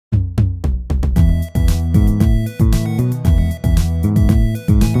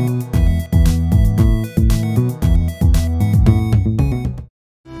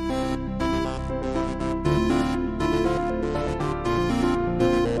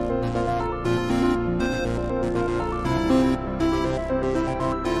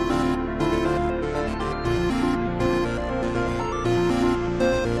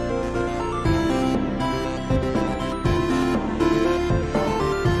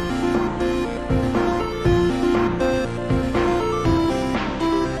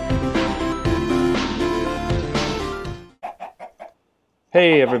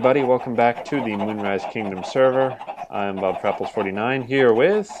Hey everybody, welcome back to the Moonrise Kingdom server. I'm Bob Frapples49 here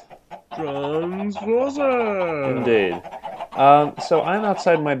with... Transforcer! Indeed. So I'm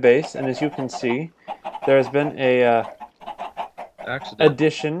outside my base, and as you can see, there has been a Accident.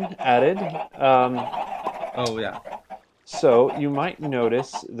 addition added. Oh, yeah. So you might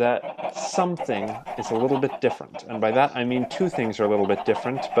notice that something is a little bit different. And by that I mean two things are a little bit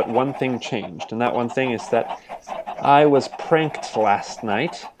different, but one thing changed. And that one thing is that I was pranked last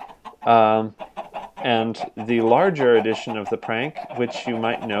night. And the larger edition of the prank, which you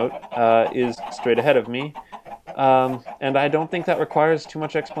might note, is straight ahead of me. And I don't think that requires too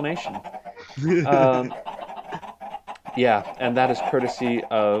much explanation. Um, yeah, and that is courtesy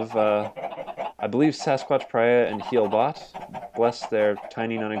of, I believe, Sasquatch Pariah and Healbot. Bless their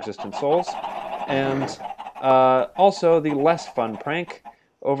tiny non-existent souls. And also the less fun prank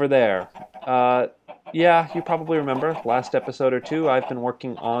over there. Yeah, you probably remember, last episode or two, I've been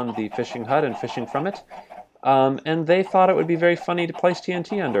working on the fishing hut and fishing from it. And they thought it would be very funny to place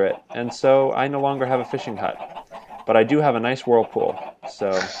TNT under it, and so I no longer have a fishing hut. But I do have a nice whirlpool,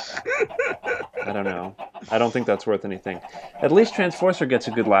 so I don't know. I don't think that's worth anything. At least Transforcer gets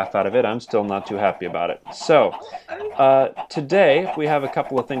a good laugh out of it. I'm still not too happy about it. So, today we have a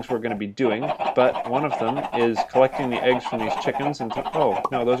couple of things we're going to be doing, but one of them is collecting the eggs from these chickens and... Oh,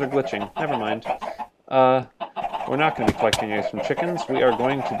 no, those are glitching. Never mind. We're not going to be collecting eggs from chickens. We are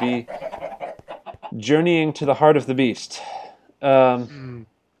going to be journeying to the heart of the beast. Hmm.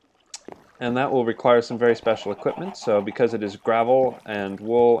 And that will require some very special equipment. So because it is gravel and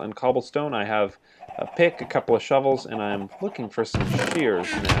wool and cobblestone, I have a pick, a couple of shovels, and I'm looking for some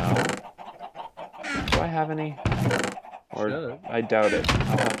shears now. Do I have any? Or Should. I doubt it.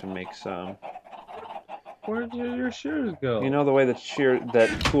 I'll have to make some. Where did your shears go? You know the way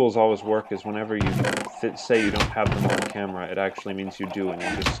that tools always work is whenever you say you don't have them on camera, it actually means you do, and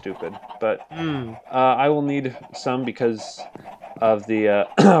you're just stupid. But Hmm. I will need some because of the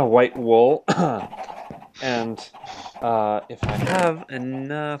white wool. And if I have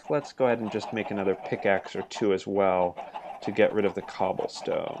enough, let's go ahead and just make another pickaxe or two as well to get rid of the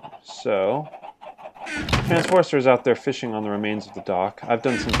cobblestone. So, Transforcer is out there fishing on the remains of the dock. I've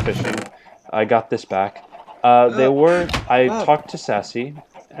done some fishing. I got this back. I Up. talked to Sassy,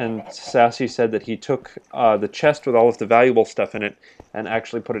 and Sassy said that he took the chest with all of the valuable stuff in it and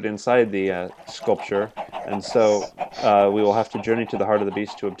actually put it inside the sculpture. And so we will have to journey to the heart of the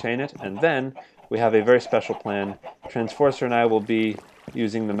beast to obtain it. And then we have a very special plan. Transforcer and I will be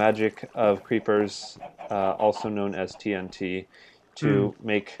using the magic of creepers, also known as TNT, Hmm. to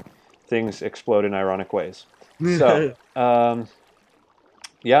make things explode in ironic ways. So,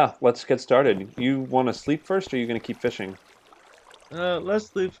 yeah, let's get started. You want to sleep first, or are you going to keep fishing? Let's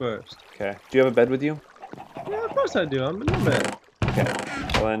sleep first. Okay. Do you have a bed with you? Yeah, of course I do. I'm a nomad. Okay.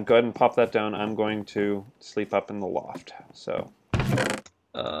 Well, then go ahead and pop that down. I'm going to sleep up in the loft. So.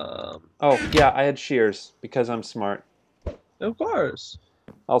 Um, Oh, yeah, I had shears because I'm smart. of course.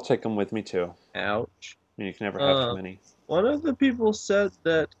 I'll take them with me too. Ouch. I mean, you can never have too Uh, many. One of the people said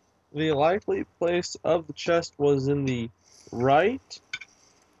that the likely place of the chest was in the right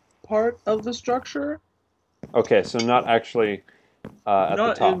part of the structure, Okay, so not actually at the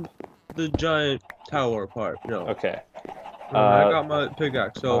not in top. the giant tower part. No. Okay. I Uh, got my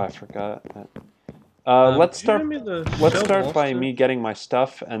pickaxe, oh, so I forgot. could you give me the Let's start shovels by too? me getting my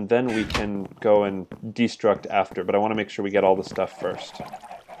stuff, and then we can go and destruct after. But I want to make sure we get all the stuff first.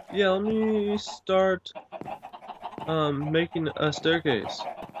 Yeah, let me start making a staircase.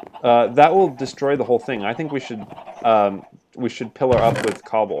 That will destroy the whole thing. I think we should pillar up with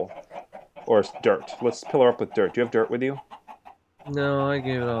cobble or dirt. Let's pillar up with dirt. Do you have dirt with you? No, I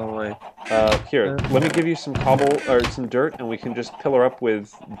gave it all away. Here, Uh, let me give you some cobble or some dirt, and we can just pillar up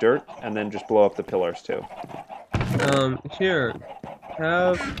with dirt, and then just blow up the pillars too. Here,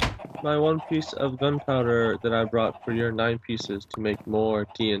 have my one piece of gunpowder that I brought for your 9 pieces to make more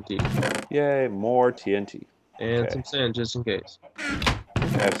TNT. Yay, more TNT. And Okay, some sand just in case. I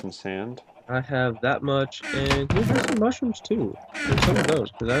have some sand. I have that much, and here, have some mushrooms too. And some of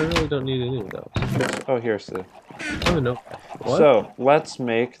those, because I really don't need any of those. Oh, here's the... Oh, no. What? So, let's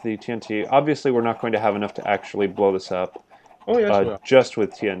make the TNT. Obviously, we're not going to have enough to actually blow this up Oh, yes, we are. just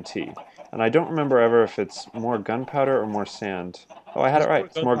with TNT. And I don't remember ever if it's more gunpowder or more sand. Oh, I had it right.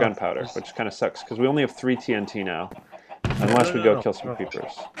 It's more gunpowder, which kind of sucks, because we only have 3 TNT now. Unless we go kill some No.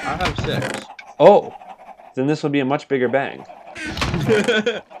 creepers. I have 6. Oh! Then this will be a much bigger bang.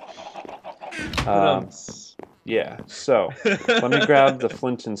 um, Yeah, so, let me grab the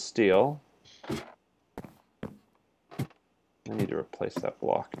flint and steel. I need to replace that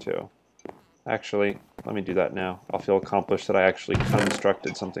block, too. Actually, let me do that now. I'll feel accomplished that I actually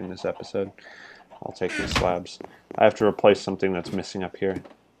constructed something this episode. I'll take these slabs. I have to replace something that's missing up here.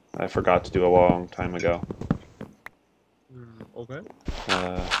 I forgot to do a long time ago. Okay.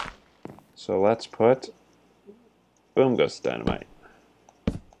 So let's put... Boom goes dynamite.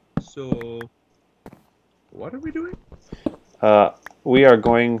 So, what are we doing? We are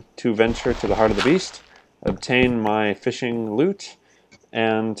going to venture to the heart of the beast, obtain my fishing loot,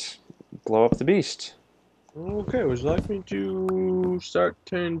 and blow up the beast. Okay, would you like me to start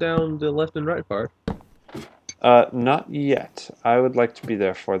turning down the left and right part? Not yet. I would like to be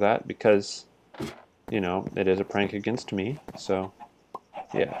there for that because, you know, it is a prank against me, so,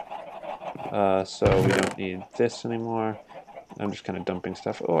 yeah. So we don't need this anymore. I'm just kind of dumping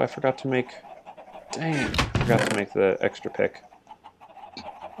stuff. Oh, I forgot to make... Dang, I forgot to make the extra pick.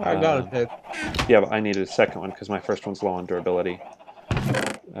 I got a pick. Yeah, but I needed a second one because my first one's low on durability.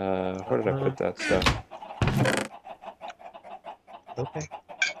 Where did I put that stuff? Okay.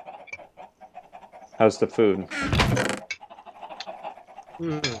 How's the food?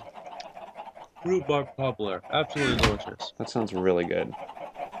 Rhubarb cobbler. Absolutely delicious. That sounds really good.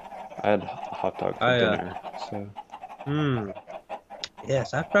 I had a hot dog for dinner, so...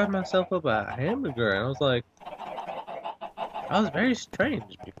 Yes, I fried myself up a hamburger, and I was like... I was very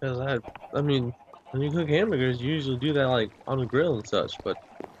strange, because I mean, when you cook hamburgers, you usually do that, like, on a grill and such, but...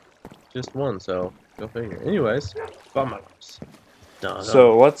 Just one, so go figure. Anyways, vamos.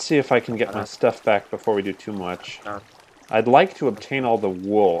 So let's see if I can get my stuff back before we do too much. I'd like to obtain all the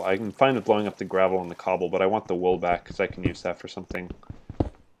wool. I'm fine with blowing up the gravel and the cobble, but I want the wool back because I can use that for something.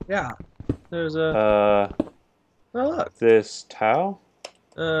 Yeah. There's a... oh, look. This towel?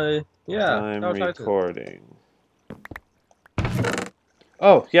 Yeah. I'm recording.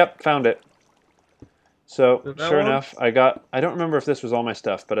 Oh, yep, found it. So, sure enough, I don't remember if this was all my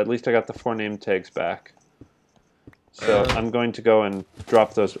stuff, but at least I got the 4 name tags back. So I'm going to go and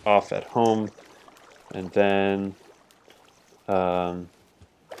drop those off at home, and then... yeah.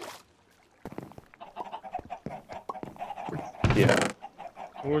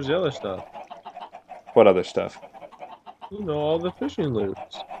 Where's the other stuff? What other stuff? You know, all the fishing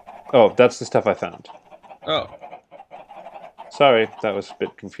loops. Oh, that's the stuff I found. Oh. Sorry, that was a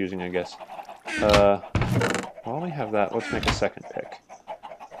bit confusing, I guess. While we have that, let's make a second pick.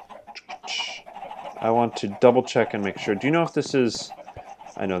 I want to double check and make sure. Do you know if this is...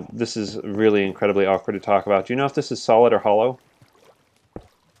 I know this is really incredibly awkward to talk about. Do you know if this is solid or hollow?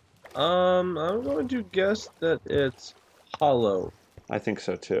 I'm going to guess that it's hollow. I think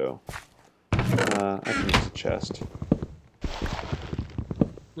so too. I can use a chest.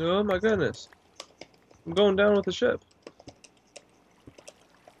 Oh my goodness. I'm going down with the ship.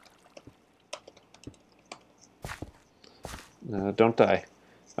 Don't die.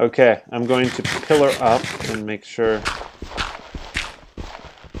 Okay, I'm going to pillar up and make sure...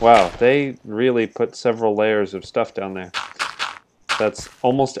 Wow, they really put several layers of stuff down there. That's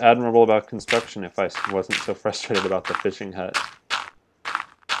almost admirable about construction if I wasn't so frustrated about the fishing hut.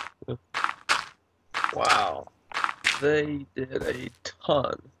 Wow. They did a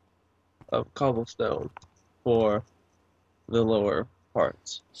ton of cobblestone for the lower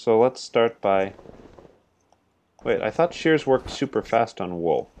parts. So let's start by... Wait, I thought shears worked super fast on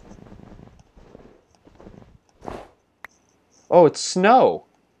wool. Oh, it's snow!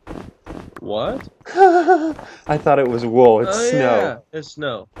 What? I thought it was wool. It's snow. Yeah, it's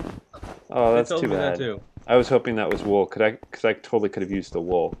snow. Oh, that's told too me bad. that too. I was hoping that was wool, because I totally could have used the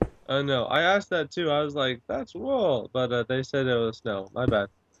wool. No, I asked that too. I was like, that's wool. But they said it was snow. My bad.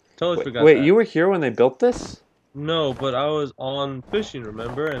 Totally forgot Wait, that. you were here when they built this? No, but I was on fishing,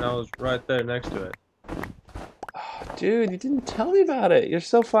 remember? And I was right there next to it. Oh, dude, you didn't tell me about it. You're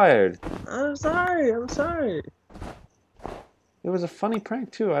so fired. I'm sorry. I'm sorry. It was a funny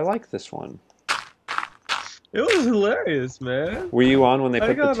prank, too. I like this one. It was hilarious, man. Were you on when they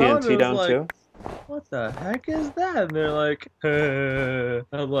put the TNT down, like, too? What the heck is that? And they're like,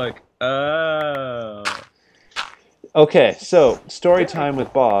 I'm like, oh. Okay, so, story time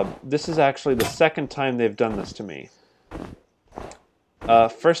with Bob. This is actually the second time they've done this to me.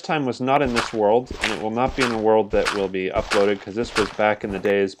 First time was not in this world, and it will not be in a world that will be uploaded, because this was back in the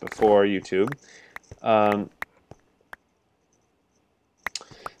days before YouTube.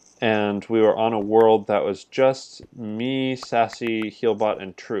 And we were on a world that was just me, Sassy, Healbot,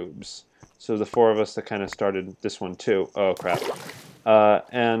 and Troobs. So the 4 of us that kind of started this one too. Oh crap.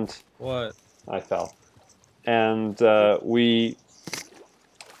 And... What? I fell. And we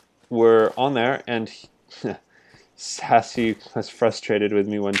were on there, and Sassy was frustrated with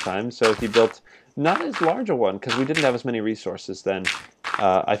me one time, so he built not as large a one, because we didn't have as many resources then.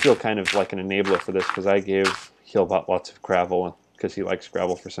 I feel kind of like an enabler for this because I gave Healbot lots of gravel because he likes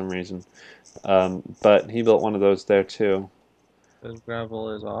gravel for some reason. But he built one of those there too. This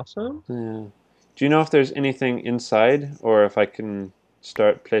gravel is awesome. Yeah. Do you know if there's anything inside or if I can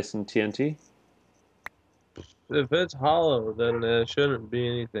start placing TNT? If it's hollow, then there shouldn't be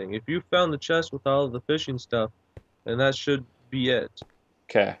anything. If you found the chest with all of the fishing stuff, then that should be it.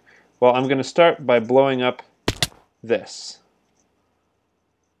 Okay. Well, I'm going to start by blowing up this.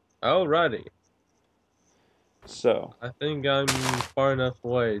 Alrighty. So. I think I'm far enough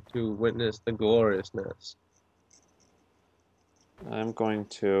away to witness the gloriousness. I'm going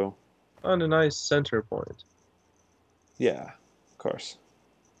to... On a nice center point. Yeah, of course.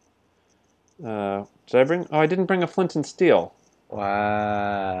 Did I bring... Oh, I didn't bring a flint and steel.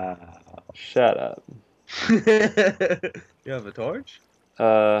 Wow. Shut up. You have a torch?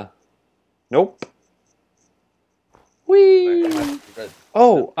 Nope. Whee!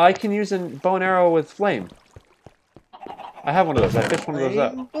 Oh, I can use a bow and arrow with flame. I have one of those. I fished one of those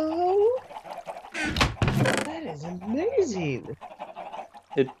up. That is amazing.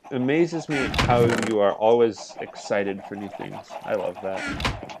 It amazes me how you are always excited for new things. I love that.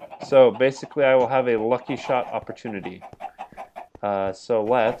 So basically, I will have a lucky shot opportunity. So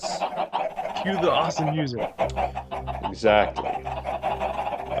let's... Cue the awesome music. Exactly.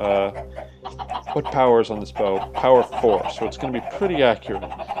 What power is on this bow? Power 4, so it's going to be pretty accurate.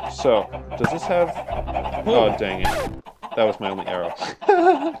 So, does this have... Oh, dang it. That was my only arrow.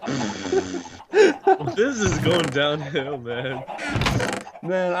 This is going downhill, man.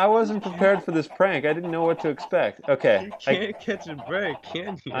 Man, I wasn't prepared for this prank. I didn't know what to expect. Okay. You can't catch a break,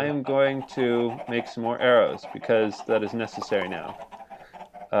 can you? I am going to make some more arrows because that is necessary now.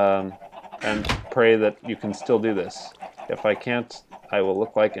 And pray that you can still do this. If I can't, I will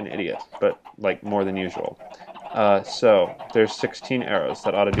look like an idiot, but like more than usual. So there's 16 arrows.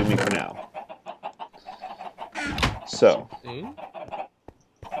 That ought to do me for now. So. 16?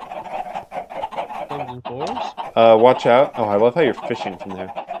 Comes in fours? Watch out. Oh, I love how you're fishing from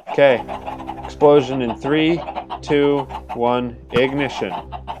there. Okay. Explosion in 3, 2, 1, ignition.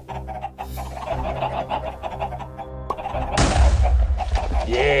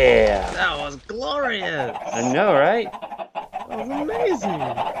 Yeah! That was glorious! I know, right? That was amazing!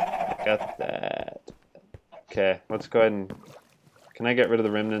 Got that. Okay, let's go ahead and... Can I get rid of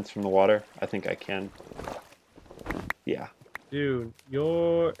the remnants from the water? I think I can. Yeah. Dude,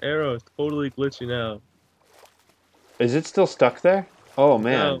 your arrow is totally glitching out. Is it still stuck there? Oh,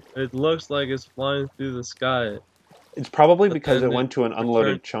 man. No, it looks like it's flying through the sky. It's probably But because then it went to an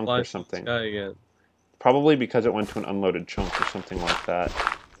unloaded chunk or flies through the something. sky again. Probably because it went to an unloaded chunk or something like that.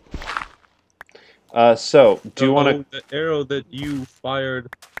 So, do you want to... The arrow that you fired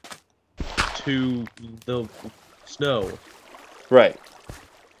to the snow. Right.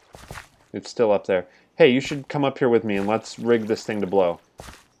 It's still up there. Hey, you should come up here with me and let's rig this thing to blow.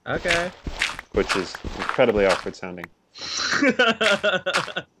 Okay. Which is incredibly awkward sounding.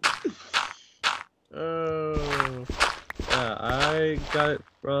 Oh. Yeah, I got it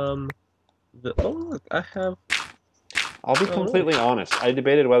from the... Oh, look, I have... I'll be completely honest. I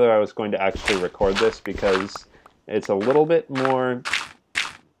debated whether I was going to actually record this because it's a little bit more...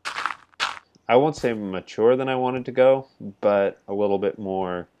 I won't say mature than I wanted to go, but a little bit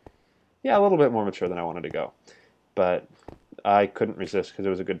more... Yeah, a little bit more mature than I wanted to go. But I couldn't resist because it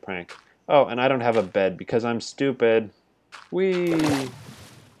was a good prank. Oh, and I don't have a bed because I'm stupid. Whee!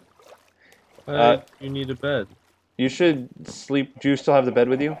 You need a bed. You should sleep. Do you still have the bed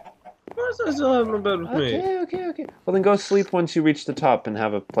with you? Of course I still have my bed with me. Okay. Well, then go sleep once you reach the top and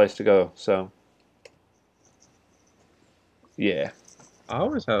have a place to go, so... Yeah. I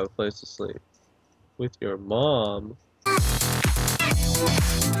always have a place to sleep. With your mom.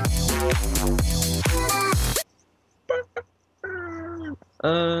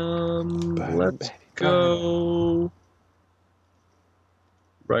 Let's go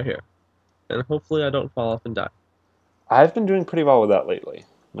right here. And hopefully I don't fall off and die. I've been doing pretty well with that lately.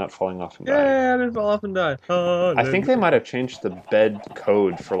 Not falling off and dying. Yeah, I didn't fall off and die. I think they might have changed the bed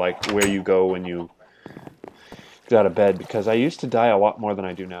code for like where you go when you get out of bed because I used to die a lot more than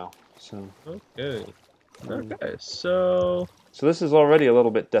I do now. So okay. Okay, so this is already a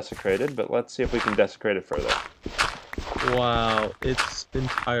little bit desecrated, but let's see if we can desecrate it further. wow, it's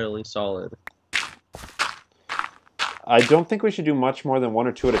entirely solid. I don't think we should do much more than 1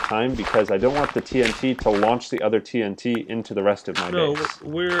 or 2 at a time because I don't want the TNT to launch the other TNT into the rest of my base.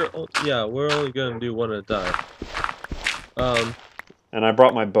 we're only gonna do one at a time. And I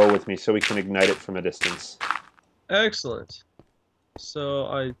brought my bow with me so we can ignite it from a distance. Excellent. So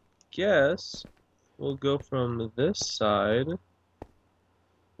I guess we'll go from this side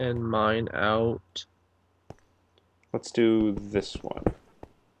and mine out. Let's do this one.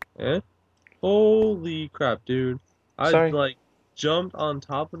 Eh? Holy crap, dude. I Sorry. like jumped on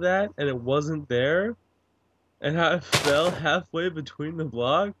top of that and it wasn't there. And I fell halfway between the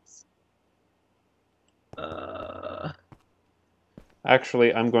blocks.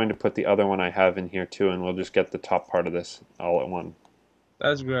 Actually, I'm going to put the other one I have in here too, and we'll just get the top part of this all at one.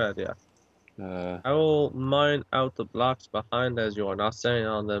 That's a good idea. I will mine out the blocks behind as you are not standing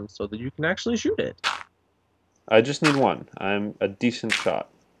on them so that you can actually shoot it. I just need one. I'm a decent shot.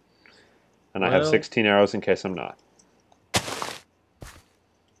 And I have 16 arrows in case I'm not.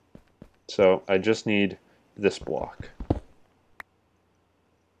 So I just need this block.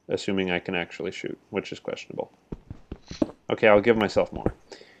 Assuming I can actually shoot, which is questionable. Okay, I'll give myself more.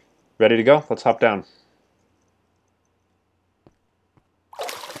 Ready to go? Let's hop down.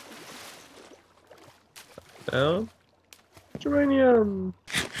 Down. Geranium!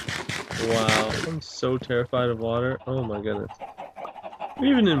 Wow, I'm so terrified of water. Oh my goodness.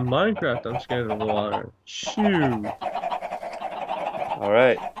 Even in Minecraft, I'm scared of the water. Shoot.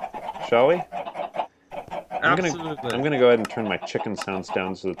 Alright. Shall we? Absolutely. I'm gonna go ahead and turn my chicken sounds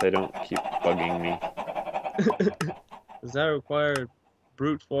down so that they don't keep bugging me. Does that require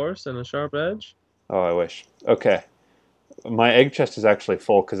brute force and a sharp edge? Oh, I wish. Okay. My egg chest is actually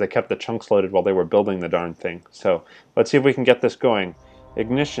full because I kept the chunks loaded while they were building the darn thing. So let's see if we can get this going.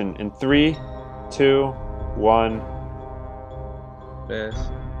 Ignition in 3, 2, 1. Yes.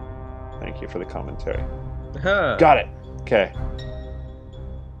 Thank you for the commentary. Huh. Got it. Okay.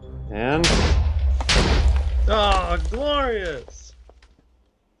 And oh, glorious!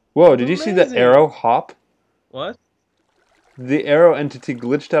 whoa! Did you see the arrow hop? What? The arrow entity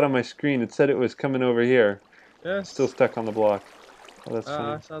glitched out on my screen. It said it was coming over here. Yes. Still stuck on the block. Oh, that's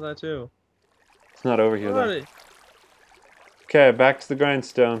funny. I saw that too. It's not over here though. Okay, back to the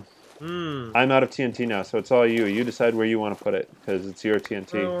grindstone. I'm out of TNT now, so it's all you. You decide where you want to put it, because it's your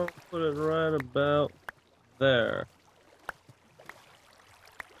TNT. I want to put it right about there.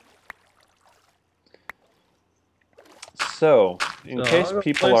 So, in case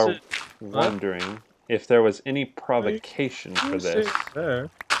people are wondering if there was any provocation for this,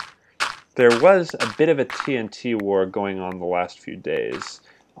 there was a bit of a TNT war going on the last few days.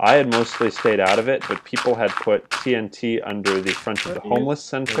 I had mostly stayed out of it, but people had put TNT under the front of the homeless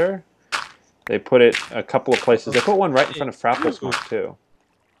center. They put it a couple of places. They put one right in front of Frapplesmart too.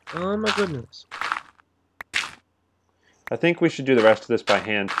 Oh my goodness. I think we should do the rest of this by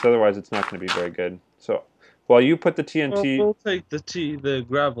hand, because otherwise it's not going to be very good. So, while you put the TNT... Well, we'll take the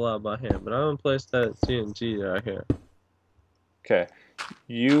gravel out by hand, but I'm going to place that TNT right here. Okay.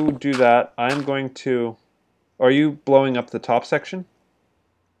 You do that. I'm going to... Are you blowing up the top section?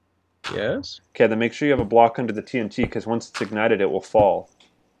 Yes. Okay, then make sure you have a block under the TNT, because once it's ignited, it will fall.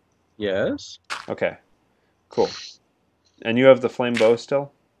 Yes. Okay. Cool. And you have the flame bow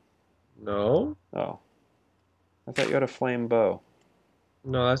still? No. Oh. I thought you had a flame bow.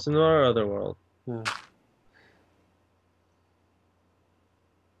 No, that's in our other world. Yeah.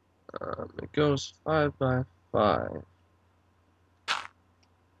 It goes 5 by 5.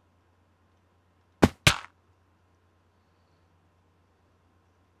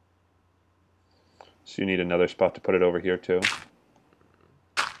 So you need another spot to put it over here too.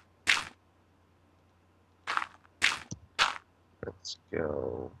 Let's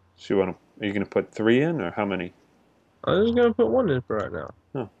go. So you want to? Are you going to put 3 in, or how many? I'm just gonna put 1 in for right now.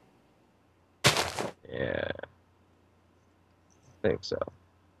 Huh. Yeah. I think so.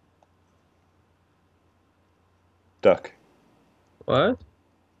 Duck. What?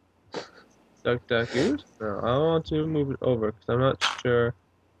 Duck, duck, goose? No, I want to move it over because I'm not sure.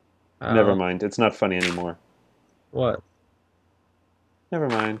 Never mind. It's not funny anymore. What? Never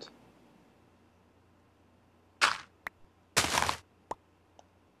mind.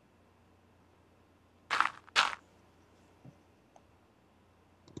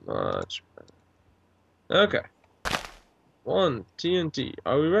 Much better. Okay. 1 TNT.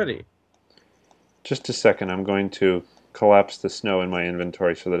 Are we ready? Just a second. I'm going to collapse the snow in my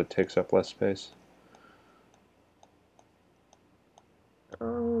inventory so that it takes up less space.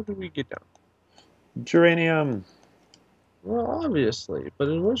 How do we get down? Geranium. Well, obviously, but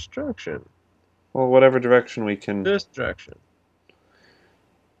in which direction? Well, whatever direction we can... This direction.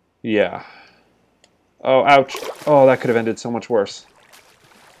 Yeah. Oh, ouch. Oh, that could have ended so much worse.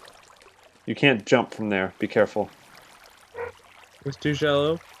 You can't jump from there. Be careful. It's too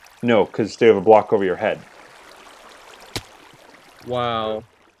shallow? No, because they have a block over your head. Wow.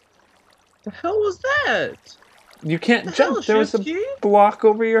 The hell was that? You can't jump. There was a block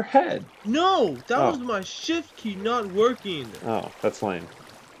over your head. No, that was my shift key not working. Oh, that's lame.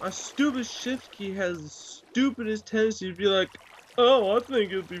 my stupid shift key has the stupidest tendency to be like, oh, I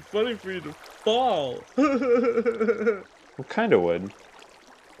think it'd be funny for you to fall. Well, kind of would.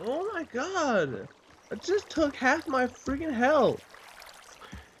 Oh my god. I just took half my freaking health.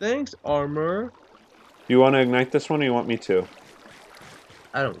 Thanks, armor. Do you want to ignite this one, or you want me to?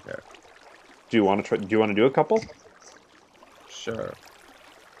 I don't care. Do you want to try? Do you want to do a couple? Sure.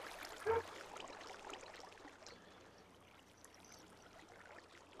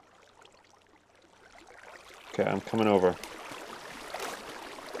 Okay, I'm coming over.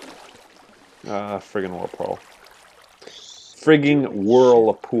 Friggin' whirlpool. Frigging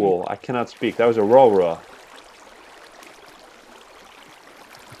whirlpool. I cannot speak. That was a roll.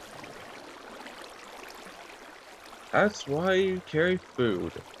 That's why you carry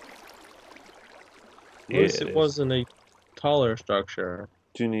food. At Yes. least it wasn't a taller structure.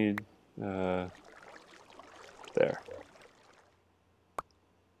 Do you need... there.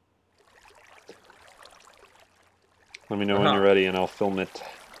 Let me know when you're ready and I'll film it.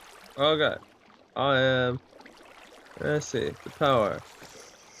 Okay. I am... Let's see. The power.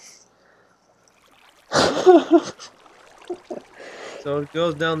 So it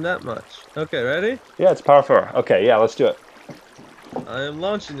goes down that much. Okay, ready? Yeah, it's power 4. Okay, yeah, let's do it. I am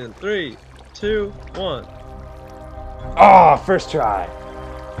launching in 3, 2, 1. Ah, first try.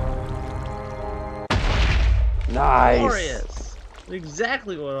 Nice. Glorious.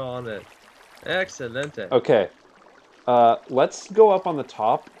 Exactly what I wanted. Excelente. Okay. Let's go up on the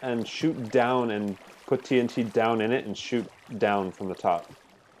top and shoot down and put TNT down in it and shoot down from the top.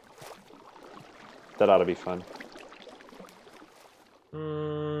 That ought to be fun.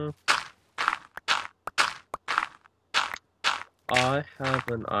 I have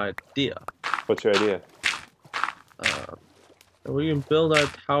an idea. What's your idea? We can build our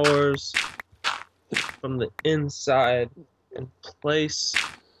towers from the inside and place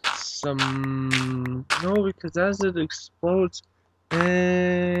some... No, because as it explodes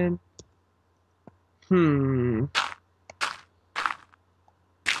and... Never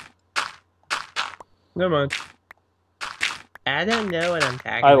mind. I don't know what I'm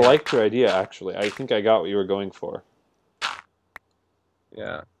talking about. I liked your idea, actually. I think I got what you were going for.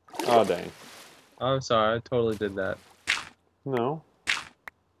 Yeah. Oh, dang. I'm sorry, I totally did that. No.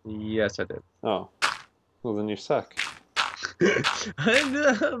 Yes, I did. Oh. Well, then you suck. I knew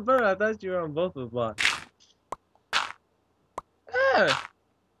that, bro. I thought you were on both of mine. Hey!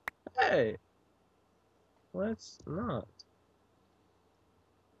 Hey! Let's not.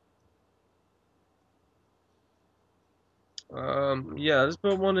 Yeah, let's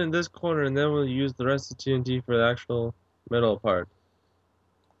put one in this corner and then we'll use the rest of TNT for the actual middle part.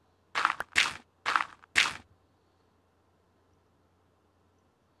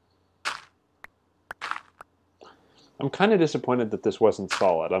 I'm kind of disappointed that this wasn't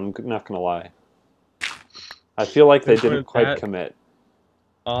solid. I'm not going to lie. I feel like they didn't quite commit.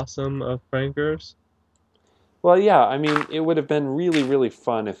 Awesome of prankers. Well, yeah, I mean, it would have been really, really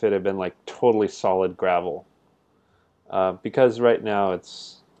fun if it had been like totally solid gravel. Because right now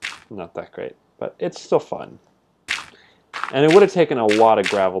it's not that great, but it's still fun. And it would have taken a lot of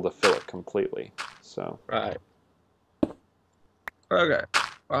gravel to fill it completely. So. Right. Okay.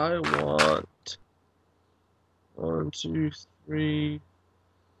 I want 1, 2, 3.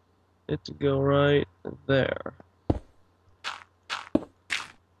 It to go right there.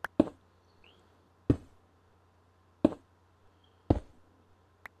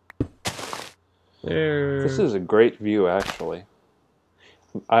 There. This is a great view, actually.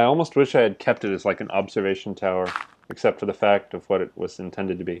 I almost wish I had kept it as like an observation tower, except for the fact of what it was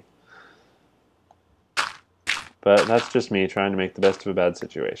intended to be. But that's just me trying to make the best of a bad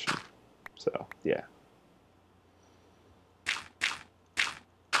situation. So, yeah.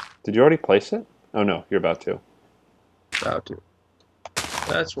 Did you already place it? Oh no, you're about to. About to.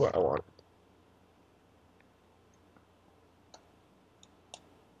 That's where I want it.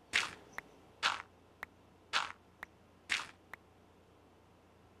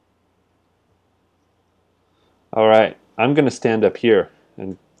 Alright, I'm going to stand up here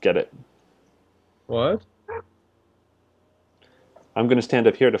and get it. What? I'm going to stand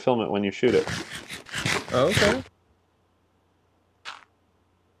up here to film it when you shoot it. Okay.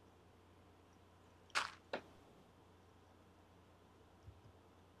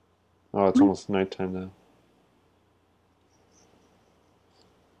 Oh, it's almost nighttime now.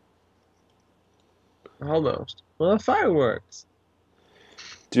 Almost. Well, fireworks.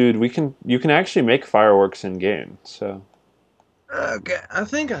 Dude, you can actually make fireworks in game, so. Okay, I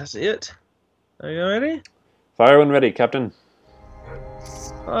think I see it. Are you ready? Fire when ready, Captain.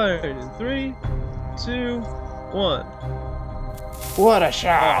 Fire in 3, 2, 1. What a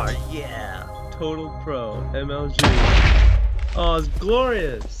shot! Oh yeah, total pro MLG. Oh, it's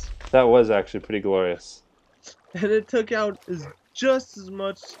glorious. That was actually pretty glorious. And it took out just as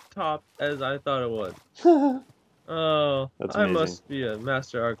much top as I thought it would. Oh, That's I amazing. must be a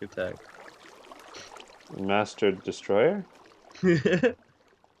master architect. Master Destroyer?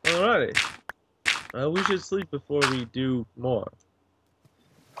 Alrighty. We should sleep before we do more.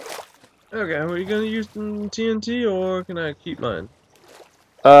 Okay, are you gonna use some TNT or can I keep mine?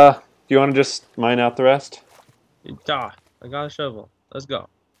 Do you want to just mine out the rest? Ah, I got a shovel. Let's go.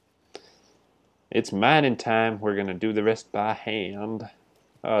 It's mining time. We're gonna do the rest by hand.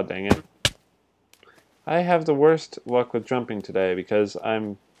 Oh, dang it. I have the worst luck with jumping today because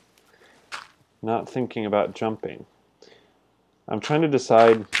I'm not thinking about jumping. I'm trying to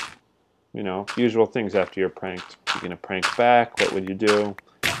decide, you know, usual things after you're pranked. You're gonna prank back. What would you do?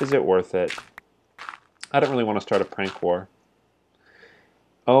 Is it worth it? I don't really want to start a prank war.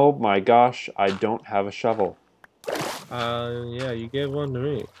 Oh my gosh, I don't have a shovel. Yeah, you gave one to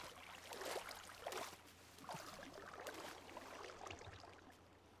me.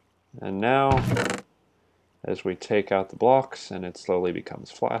 And now, as we take out the blocks and it slowly becomes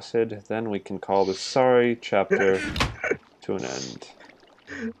flaccid, then we can call this sorry chapter to an end.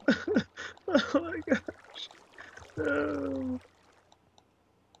 Oh my gosh. No.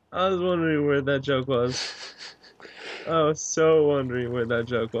 I was wondering where that joke was. I was so wondering where that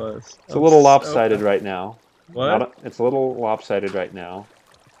joke was. It's a little lopsided right now. What? It's a little lopsided right now.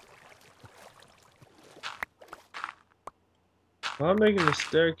 I'm making a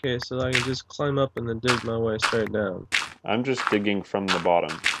staircase so that I can just climb up and then dig my way straight down. I'm just digging from the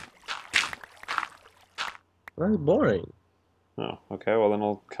bottom. That's boring. Oh, okay, well then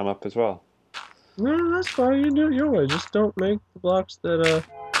I'll come up as well. No, that's fine. You do it your way. Just don't make the blocks that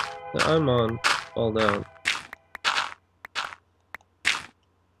I'm on fall down.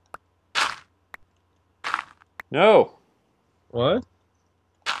 No! What?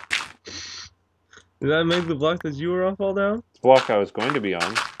 Did that make the block that you were on fall down? The block I was going to be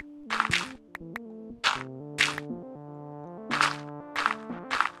on.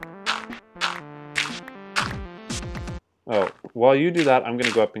 Oh, while you do that, I'm going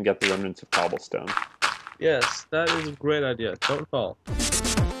to go up and get the remnants of cobblestone. Yes, that is a great idea. Don't fall.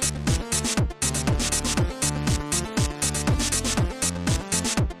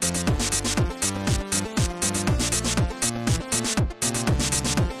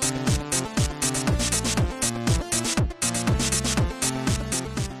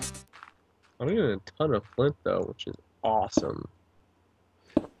 I'm getting a ton of flint though, which is awesome.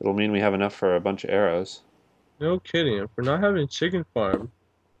 It'll mean we have enough for a bunch of arrows. No kidding. And for not having a chicken farm,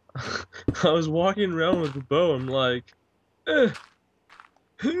 I was walking around with the bow. I'm like, eh.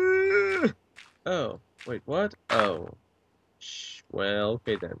 Oh, wait, what? Oh, well,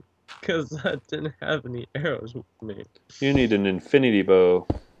 okay then. Because I didn't have any arrows with me. You need an infinity bow.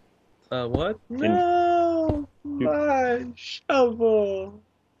 What? No! My shovel!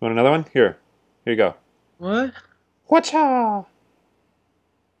 Want another one? Here. Here you go. What? Whatcha?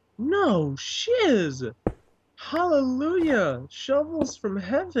 No, shiz! Hallelujah! Shovels from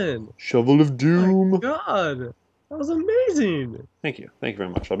heaven! Shovel of doom. My God! That was amazing! Thank you. Thank you very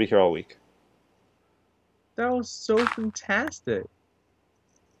much. I'll be here all week. That was so fantastic.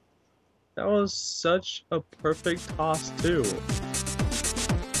 That was such a perfect toss, too.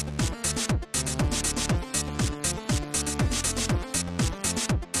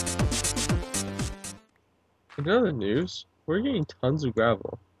 In other news, we're getting tons of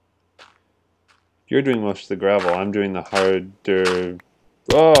gravel. You're doing most of the gravel. I'm doing the harder...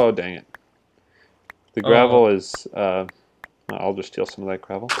 Oh, dang it. The gravel is... I'll just steal some of that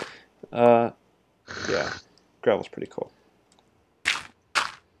gravel. Yeah, gravel's pretty cool.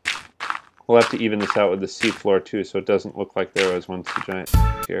 We'll have to even this out with the seafloor too, so it doesn't look like there was once a giant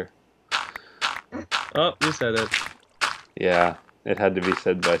here. Oh, you said it. Yeah, it had to be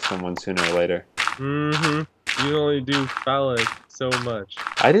said by someone sooner or later. Mm-hmm. You only do phallic so much.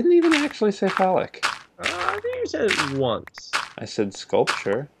 I didn't even actually say phallic. I think you said it once. I said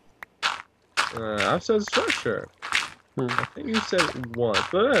sculpture. I've said structure. I think you said it once.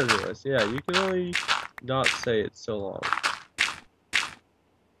 But anyways, yeah, you can only not say it so long.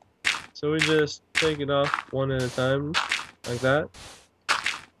 So we just take it off one at a time, like that.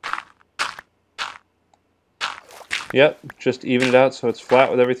 Yep, just even it out so it's flat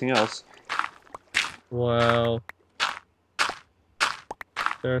with everything else. Wow.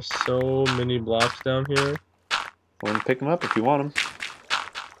 There are so many blocks down here. Well, then pick them up if you want them.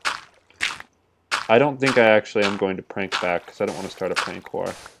 I don't think I actually am going to prank back because I don't want to start a prank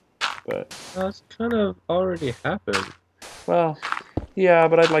war. But That's kind of already happened. well, Yeah,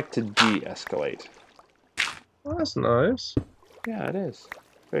 but I'd like to de-escalate. Well, that's nice. Yeah, it is.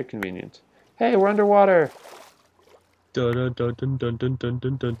 Very convenient. Hey, we're underwater! Dun dun dun dun dun dun dun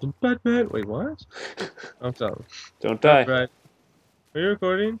dun dun dun. Batman. Wait, what? I'm sorry. Don't die. Right. Are you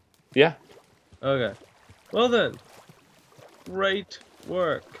recording? Yeah. Okay. Well then. Great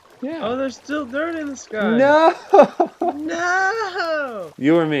work. Yeah. Oh, there's still dirt in the sky. No! No!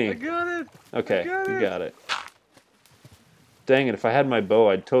 You or I me? got it. Okay, I you got it. Dang it, if I had my bow,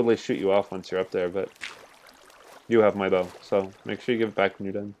 I'd totally shoot you off once you're up there, but you have my bow, so make sure you give it back when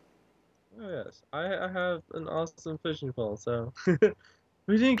you're done. Oh yes, I have an awesome fishing pole. So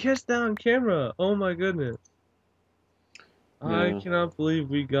we didn't catch that on camera. Oh my goodness. I Yeah. cannot believe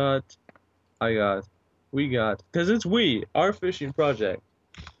we got, because it's our fishing project.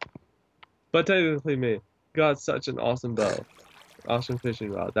 But technically me, got such an awesome bow. Awesome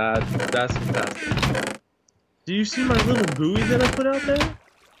fishing rod. That's fantastic. Do you see my little buoy that I put out there?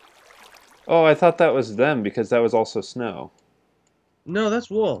 Oh, I thought that was them because that was also snow. No, that's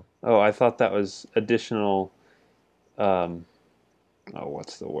wool. Oh, I thought that was additional, oh,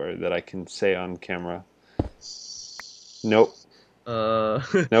 what's the word that I can say on camera? Nope.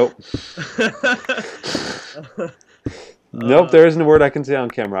 Nope. Nope, there isn't a word I can say on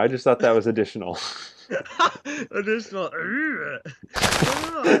camera. I just thought that was additional. Additional.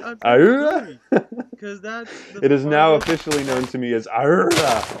 Because that's the It is now officially known to me as Arrgh.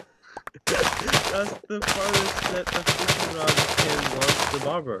 That's the farthest that the fishing rod can launch the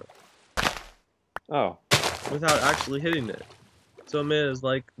bobber. Oh. Without actually hitting it. So it is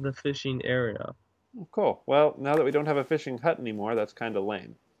like the fishing area. Cool. Well, now that we don't have a fishing hut anymore, that's kind of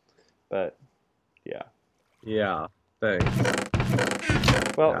lame. But, yeah. Yeah, thanks.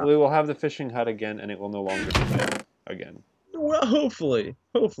 Well, Yeah. we will have the fishing hut again, and it will no longer be lame again. Well, hopefully,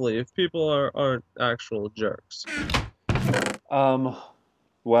 if people aren't actual jerks.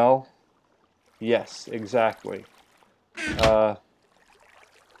 Well, yes, exactly.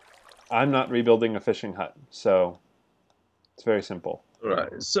 I'm not rebuilding a fishing hut, so it's very simple.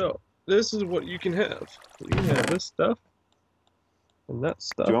 Right, so this is what you can have. You can have this stuff and that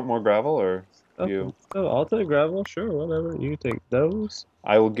stuff. Do you want more gravel, or you? Oh, I'll take gravel, sure, whatever. You can take those.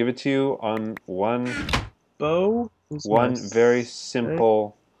 I will give it to you on one very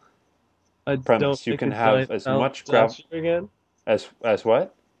simple premise. You can have as much gravel again. As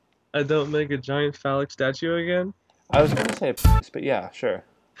what? I don't make a giant phallic statue again. I was gonna say a piece, but yeah, sure.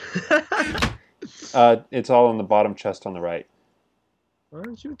 It's all in the bottom chest on the right. Why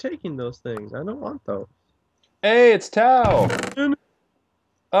aren't you taking those things? I don't want those. Hey, it's Tao!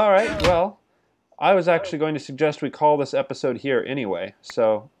 Alright, well, I was actually going to suggest we call this episode here anyway,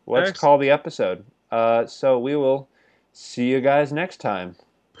 so let's call the episode. So we will see you guys next time.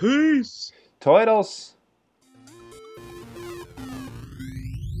 Peace! Toidles!